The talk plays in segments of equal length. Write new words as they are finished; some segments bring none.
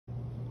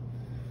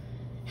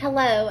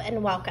Hello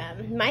and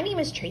welcome. My name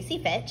is Tracy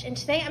Fitch, and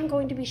today I'm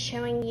going to be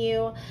showing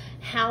you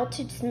how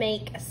to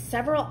make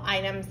several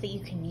items that you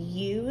can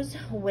use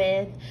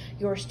with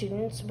your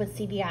students with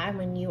CVI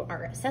when you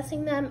are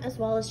assessing them, as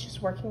well as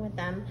just working with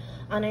them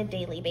on a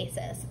daily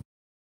basis.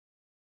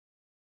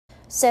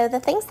 So the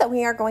things that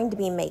we are going to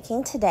be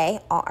making today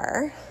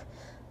are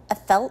a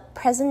felt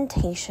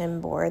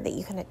presentation board that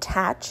you can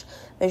attach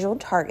visual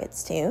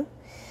targets to,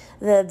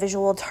 the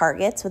visual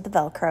targets with the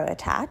Velcro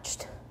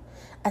attached,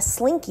 a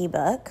Slinky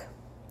Book,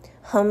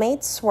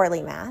 homemade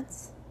swirly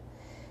mats,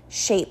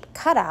 shape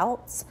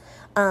cutouts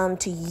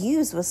to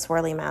use with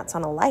swirly mats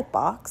on a light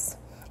box,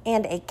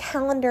 and a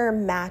calendar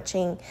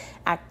matching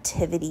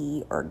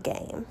activity or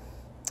game.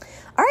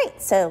 All right,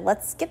 so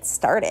let's get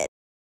started.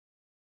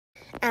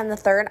 And the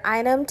third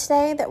item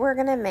today that we're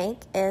going to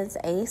make is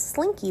a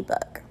Slinky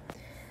Book.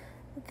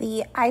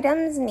 The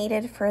items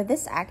needed for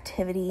this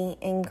activity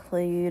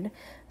include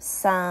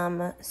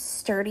some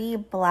sturdy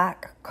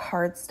black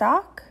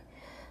cardstock.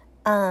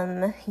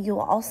 You'll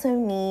also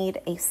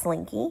need a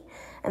Slinky,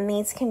 and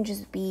these can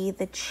just be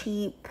the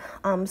cheap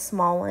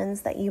small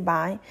ones that you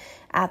buy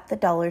at the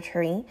Dollar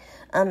Tree.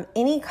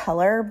 Any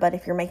color, but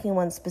if you're making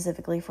one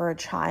specifically for a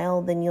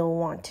child, then you'll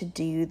want to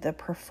do the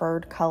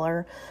preferred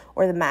color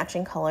or the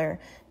matching color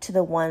to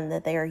the one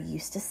that they are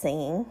used to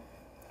seeing.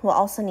 We'll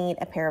also need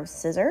a pair of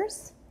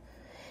scissors,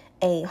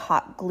 a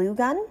hot glue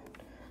gun,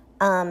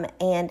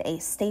 and a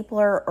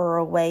stapler or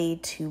a way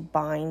to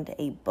bind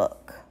a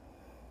book.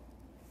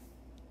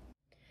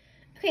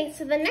 Okay,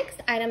 so the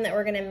next item that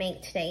we're going to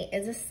make today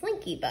is a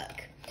Slinky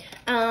Book.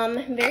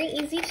 Very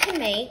easy to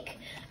make.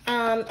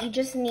 You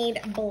just need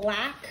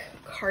black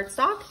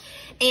cardstock,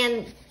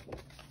 and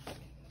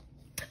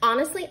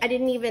honestly,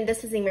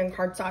 this isn't even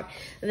cardstock.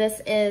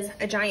 This is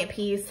a giant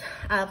piece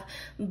of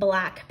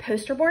black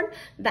poster board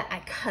that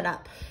I cut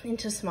up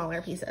into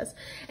smaller pieces.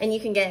 And you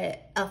can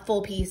get a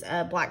full piece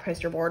of black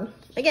poster board,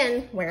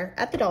 again, where?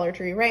 At the Dollar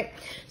Tree, right?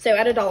 So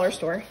at a dollar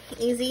store,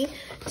 easy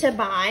to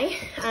buy.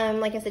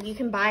 Like I said, you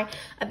can buy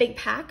a big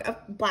pack of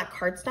black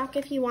cardstock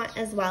if you want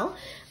as well,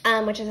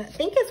 which I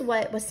think is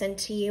what was sent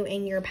to you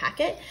in your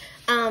packet.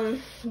 You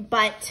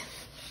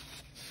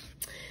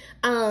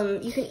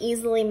can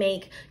easily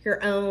make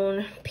your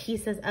own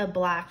pieces of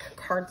black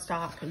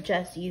cardstock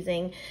just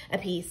using a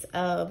piece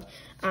of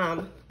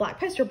black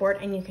poster board,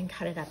 and you can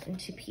cut it up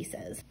into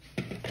pieces.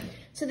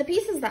 So the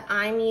pieces that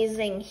I'm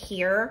using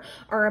here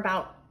are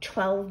about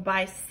 12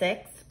 by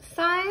 6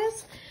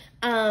 size.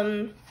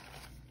 And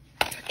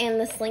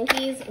the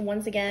Slinkies,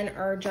 once again,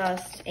 are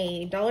just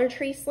a Dollar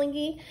Tree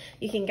Slinky.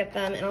 You can get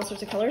them in all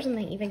sorts of colors, and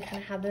they even kind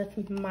of have this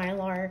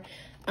Mylar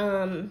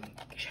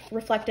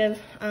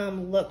reflective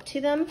look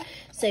to them.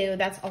 So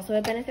that's also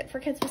a benefit for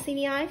kids with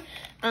CVI,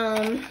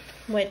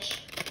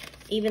 which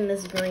even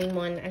this green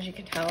one, as you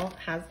can tell,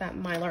 has that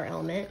Mylar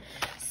element.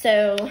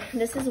 So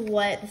this is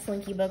what the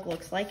Slinky Book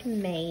looks like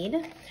made.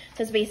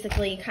 So it's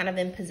basically kind of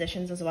in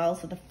positions as well.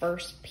 So the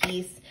first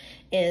piece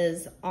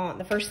is on,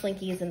 the first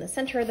Slinky is in the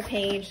center of the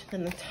page,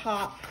 then the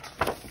top,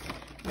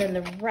 then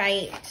the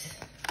right,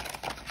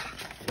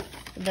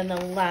 then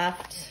the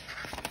left,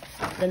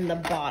 then the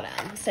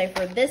bottom. So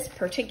for this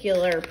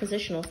particular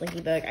positional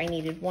Slinky Book, I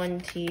needed 1,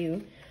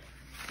 2,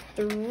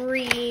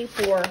 3,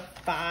 4,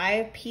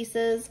 5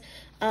 pieces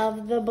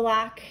of the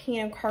black,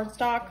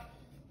 cardstock.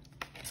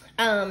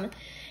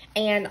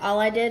 And all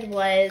I did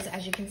was,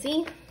 as you can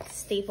see,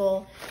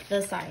 staple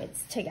the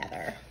sides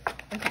together.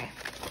 Okay.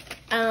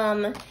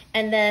 And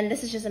then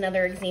this is just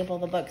another example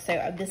of the book.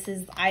 So this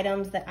is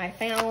items that I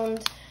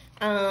found.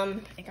 I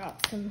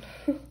got some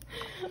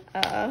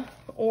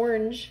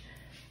orange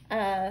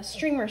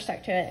streamer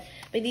stuck to it.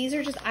 But these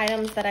are just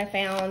items that I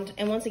found.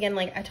 And once again,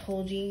 like I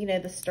told you,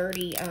 the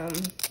sturdy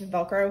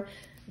Velcro.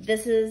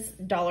 This is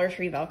Dollar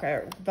Tree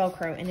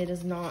Velcro, and it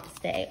does not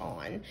stay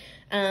on.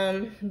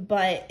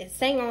 But it's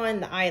staying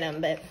on the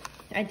item, but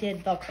I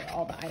did Velcro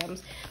all the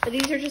items. But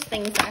these are just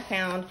things that I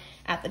found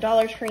at the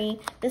Dollar Tree.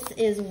 This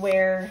is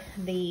where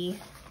we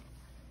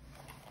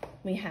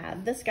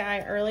had this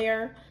guy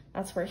earlier.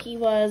 That's where he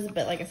was,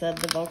 but like I said,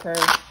 the Velcro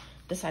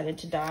decided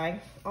to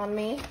die on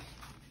me.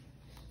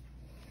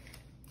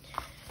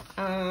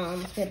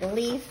 We had the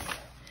leaf,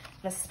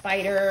 the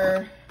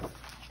spider,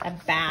 a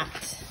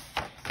bat,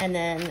 and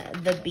then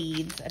the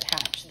beads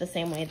attached the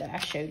same way that I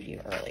showed you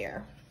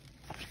earlier.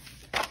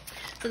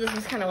 So this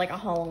is kind of like a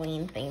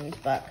Halloween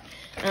themed book.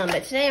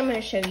 But today I'm going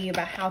to show you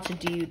about how to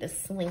do the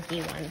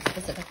Slinky one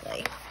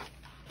specifically.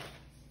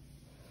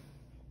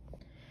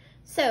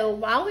 So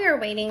while we are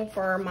waiting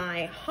for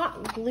my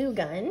hot glue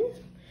gun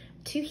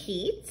to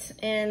heat,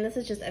 and this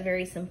is just a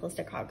very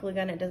simplistic hot glue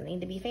gun, it doesn't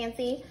need to be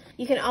fancy.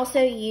 You can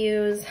also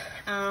use,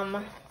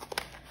 sorry,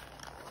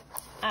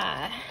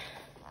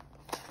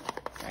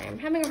 I'm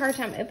having a hard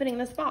time opening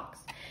this box.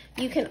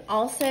 You can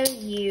also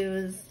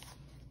use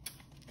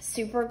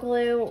super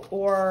glue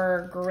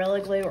or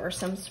Gorilla Glue or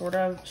some sort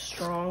of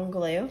strong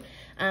glue,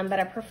 but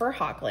I prefer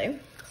hot glue.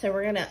 So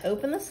we're gonna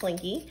open the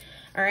Slinky,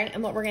 all right?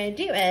 And what we're gonna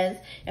do is,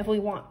 if we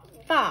want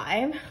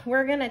 5,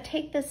 we're gonna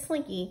take this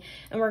Slinky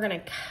and we're gonna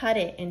cut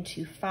it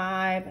into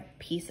 5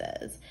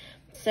 pieces.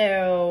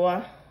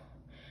 So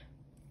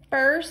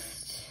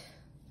first,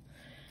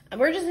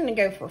 we're just gonna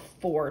go for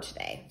 4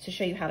 today to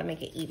show you how to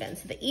make it even.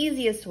 So the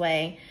easiest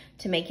way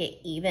to make it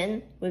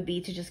even would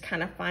be to just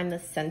kind of find the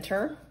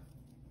center.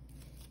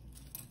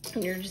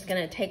 And you're just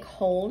gonna take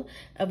hold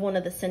of one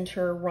of the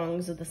center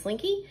rungs of the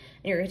Slinky,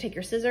 and you're gonna take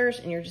your scissors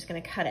and you're just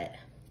gonna cut it.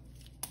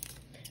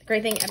 The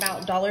great thing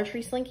about Dollar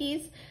Tree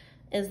Slinkies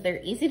is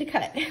they're easy to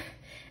cut.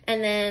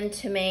 And then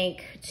to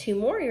make 2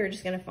 more, you're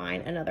just gonna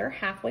find another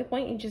halfway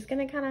point. You're just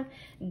gonna kind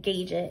of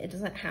gauge it. It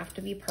doesn't have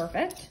to be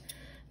perfect.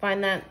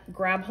 Find that,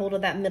 grab hold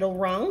of that middle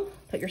rung,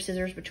 put your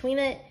scissors between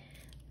it,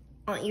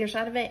 on either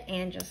side of it,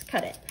 and just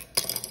cut it.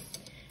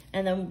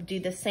 And then do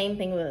the same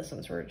thing with this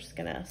one. So we're just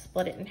gonna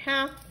split it in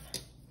half,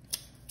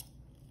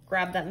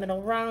 grab that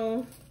middle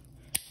rung,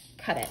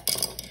 cut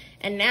it.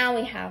 And now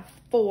we have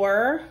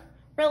 4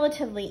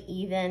 relatively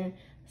even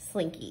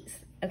Slinkies,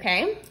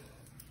 okay?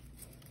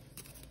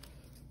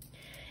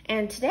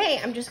 And today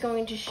I'm just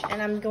going to,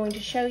 I'm going to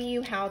show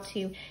you how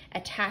to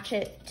attach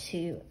it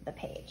to the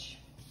page.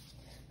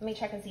 Let me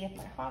check and see if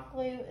my hot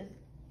glue is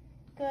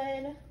good.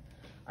 All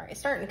right, it's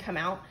starting to come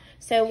out.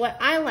 So what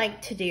I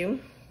like to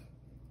do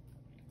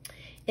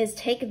is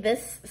take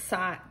this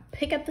side,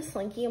 pick up the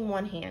Slinky in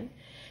one hand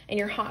and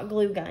your hot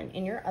glue gun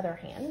in your other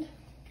hand.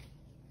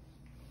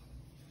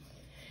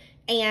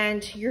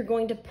 And you're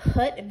going to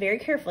put, very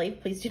carefully,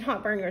 please do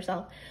not burn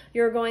yourself,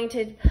 you're going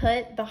to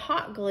put the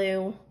hot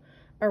glue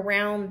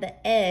around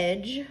the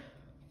edge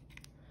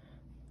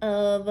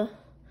of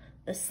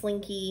the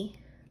Slinky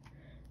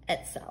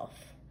itself.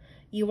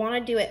 You want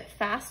to do it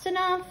fast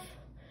enough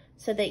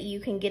so that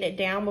you can get it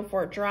down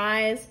before it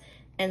dries,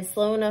 and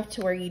slow enough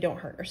to where you don't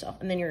hurt yourself.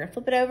 And then you're gonna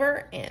flip it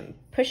over and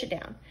push it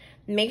down.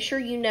 Make sure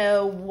you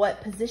know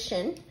what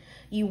position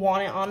you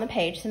want it on the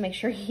page. So make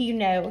sure you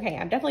know, okay,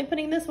 I'm definitely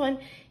putting this one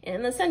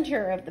in the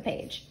center of the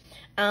page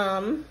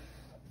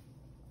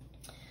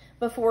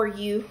before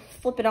you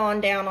flip it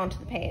on down onto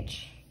the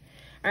page.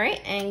 All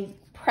right, and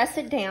press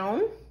it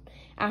down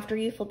after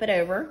you flip it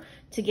over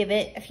to give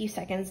it a few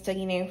seconds to,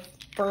 you know,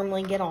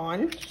 firmly get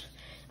on.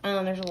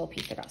 There's a little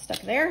piece that got stuck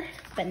there,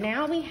 but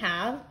now we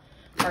have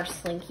our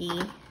Slinky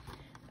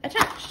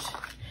attached.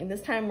 And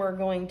this time we're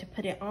going to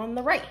put it on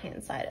the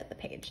right-hand side of the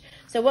page.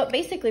 So what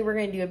basically we're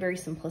gonna do a very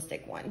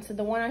simplistic one. So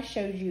the one I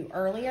showed you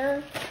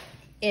earlier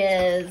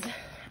is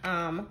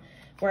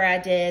where I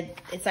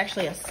did, it's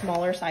actually a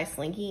smaller size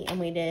Slinky, and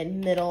we did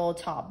middle,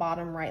 top,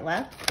 bottom, right,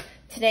 left.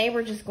 Today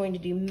we're just going to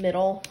do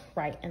middle,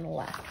 right, and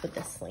left with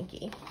this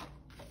Slinky.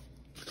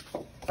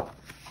 So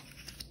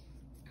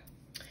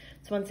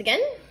once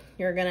again,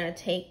 you're gonna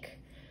take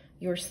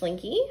your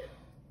Slinky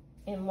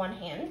in one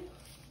hand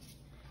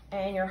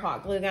and your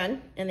hot glue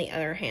gun in the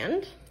other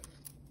hand.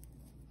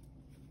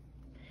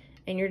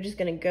 And you're just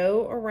gonna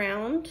go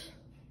around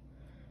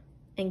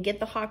and get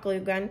the hot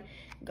glue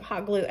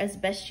as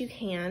best you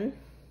can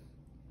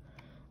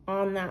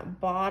on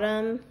that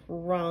bottom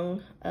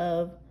rung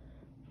of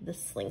the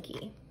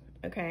Slinky,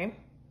 okay?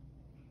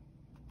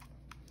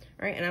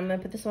 All right, and I'm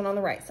gonna put this one on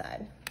the right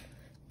side.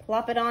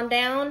 Plop it on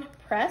down,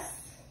 press.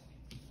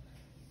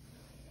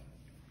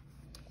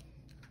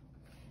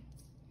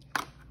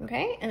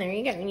 Okay, and there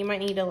you go. And you might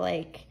need to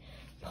like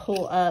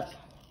pull up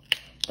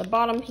the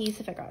bottom piece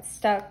if it got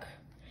stuck.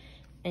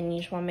 And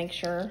you just wanna make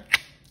sure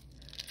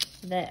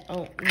that,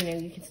 oh, you know,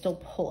 you can still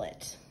pull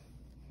it.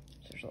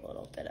 There's a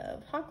little bit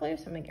of hot glue,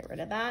 so I'm gonna get rid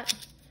of that.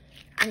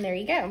 And there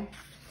you go.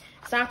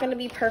 It's not gonna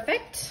be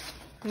perfect.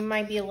 It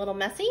might be a little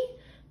messy.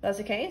 That's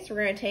okay. So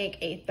we're gonna take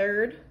a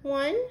third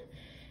one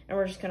and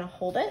we're just gonna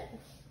hold it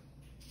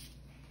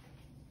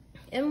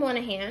in one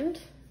hand.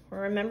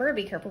 Remember,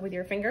 be careful with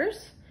your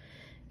fingers.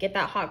 Get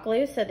that hot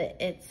glue so that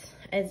it's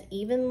as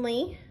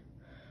evenly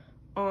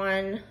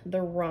on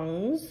the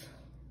rungs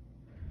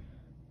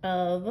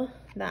of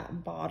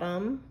that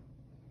bottom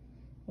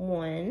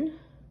one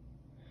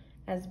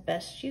as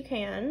best you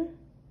can.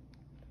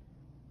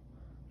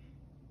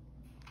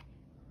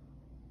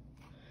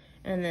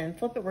 And then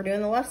flip it. We're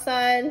doing the left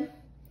side.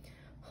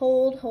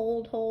 Hold,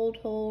 hold, hold,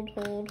 hold,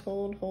 hold,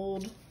 hold,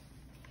 hold.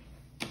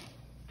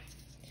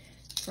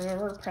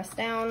 Remember, press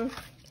down.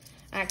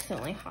 I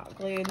accidentally hot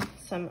glued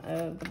some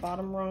of the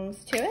bottom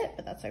rungs to it,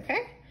 but that's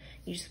okay.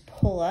 You just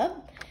pull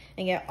up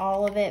and get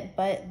all of it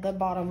but the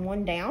bottom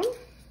one down,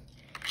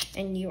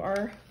 and you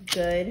are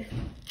good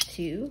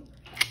to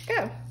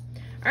go.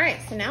 All right,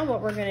 so now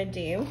what we're gonna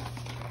do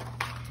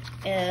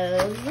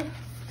is,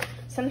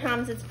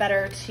 sometimes it's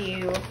better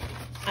to,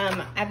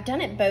 I've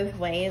done it both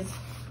ways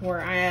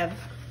where I have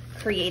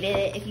created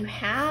it. If you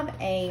have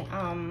a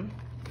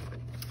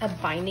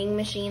binding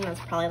machine, that's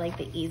probably like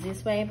the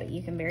easiest way, but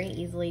you can very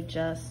easily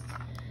just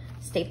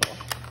staple.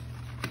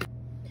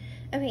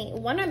 Okay,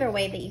 one other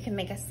way that you can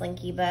make a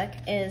Slinky book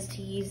is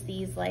to use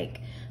these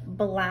like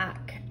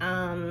black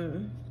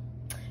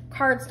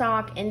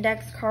cardstock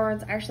index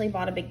cards. I actually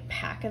bought a big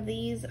pack of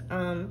these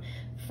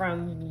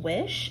from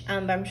Wish,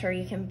 but I'm sure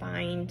you can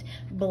find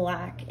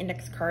black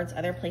index cards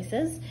other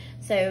places.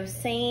 So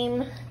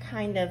same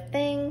kind of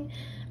thing,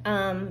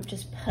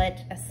 just put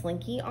a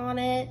Slinky on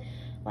it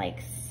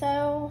like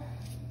so.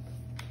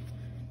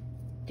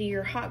 Do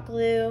your hot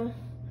glue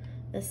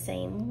the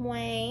same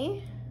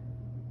way.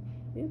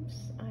 Oops,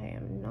 I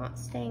am not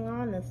staying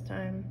on this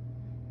time.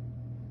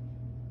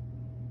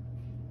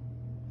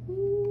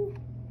 Ooh.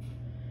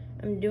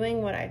 I'm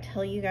doing what I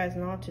tell you guys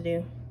not to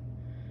do.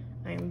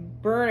 I'm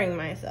burning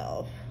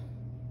myself.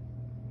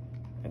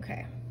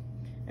 Okay,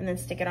 and then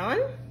stick it on.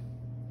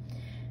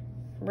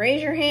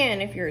 Raise your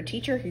hand if you're a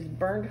teacher who's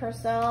burned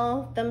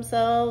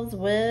themselves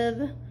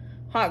with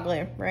hot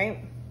glue, right?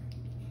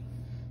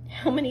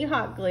 How many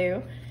hot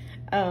glue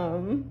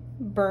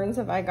burns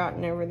have I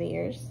gotten over the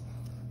years?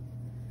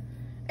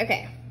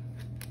 Okay,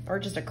 or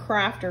just a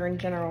crafter in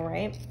general,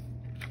 right?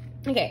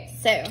 Okay,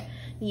 so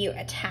you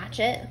attach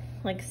it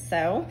like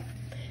so,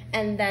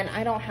 and then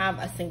I don't have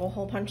a single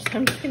hole punch, so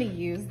I'm just gonna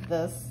use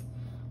this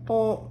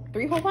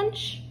 3-hole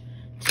punch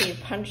to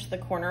punch the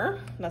corner.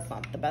 That's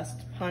not the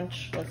best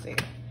punch. Let's see,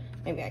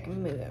 maybe I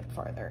can move it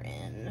farther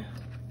in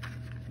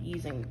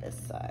using this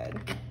side.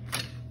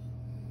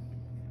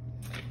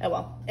 Oh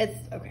well, it's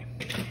okay.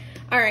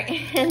 All right,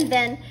 and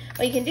then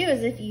what you can do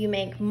is if you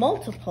make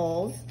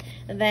multiples,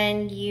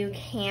 then you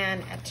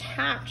can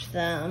attach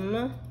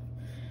them.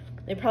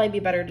 It'd probably be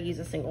better to use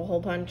a single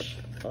hole punch,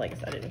 but like I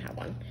said, I didn't have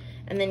one.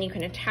 And then you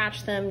can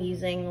attach them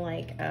using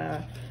like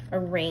a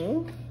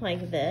ring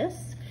like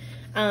this.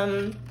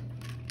 And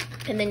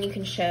then you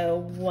can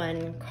show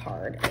one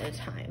card at a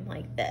time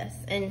like this.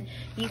 And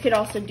you could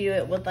also do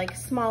it with like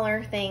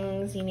smaller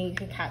things. You know, you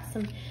could cut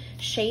some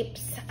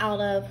shapes out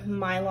of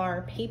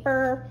Mylar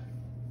paper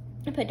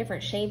and put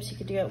different shapes. You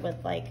could do it with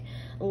like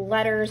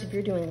letters if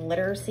you're doing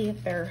literacy,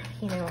 if they're,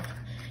 you know,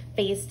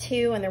 phase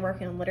 2 and they're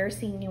working on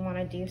literacy and you want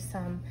to do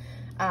some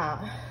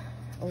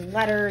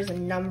letters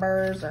and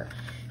numbers or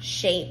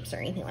shapes or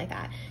anything like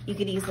that. You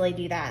could easily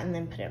do that and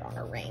then put it on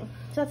a ring.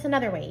 So that's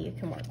another way you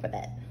can work with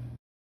it.